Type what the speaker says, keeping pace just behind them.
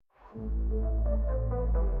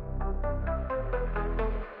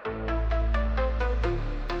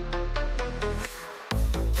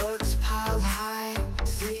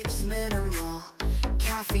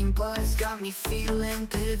got me feeling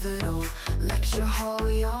pivotal. Lecture hall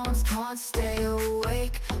yawns, can't stay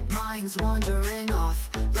awake. Mind's wandering off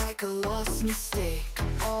like a lost mistake.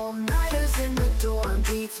 All-nighters in the dorm,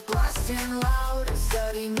 beats blasting loud.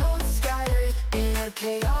 Study notes scattered in a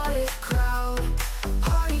chaotic crowd.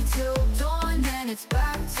 Party till dawn, then it's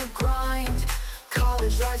back to grind.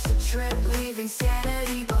 College life's a trip, leaving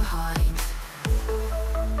sanity behind.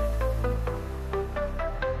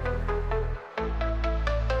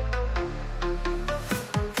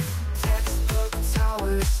 Textbook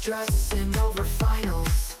towers, stressing over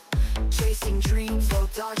finals. Chasing dreams while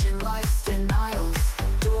dodging life's denials.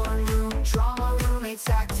 Dorm room drama, roommates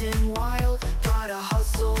acting wild. Gotta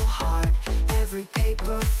hustle hard, every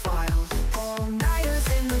paper filed. All-nighters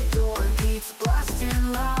in the dorm, beats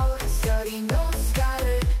blasting loud. Study notes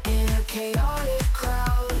scattered in a chaotic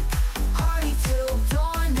crowd. Party till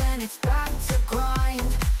dawn, then it's back to grind.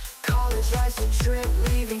 College life's a trip,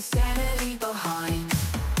 leaving sanity behind.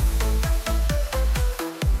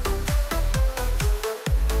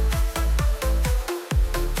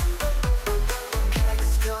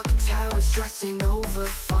 Textbook towers, stressing over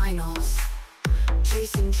finals.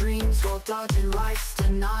 Chasing dreams while dodging life's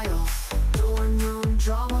denials. Dorm room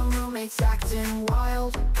drama, roommates acting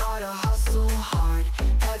wild. Gotta hustle hard,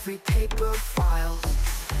 every paper filed.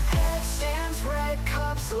 Headstands, red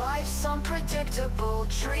cups, life's unpredictable.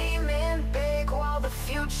 Dreaming big while the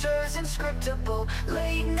future's inscriptable.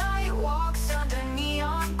 Late night walks under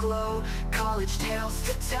neon glow. College tales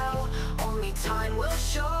to tell, only time will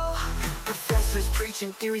show. Professors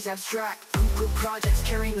preaching theories abstract. Group projects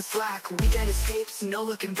carrying the slack. Weekend escapes, no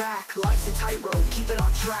looking back. Life's a tightrope, keep it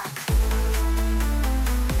on track.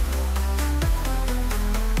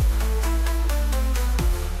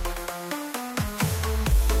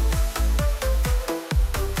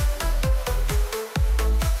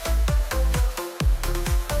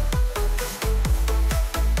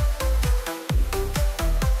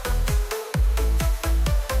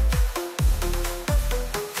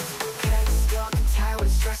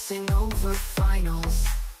 Over finals.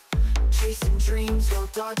 Chasing dreams while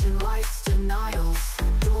dodging life's denials.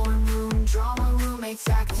 Dorm room drama, roommates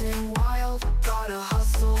acting wild. Gotta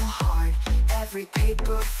hustle hard, every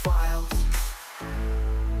paper filed.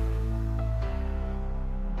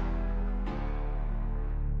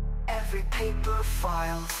 Every paper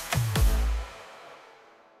filed.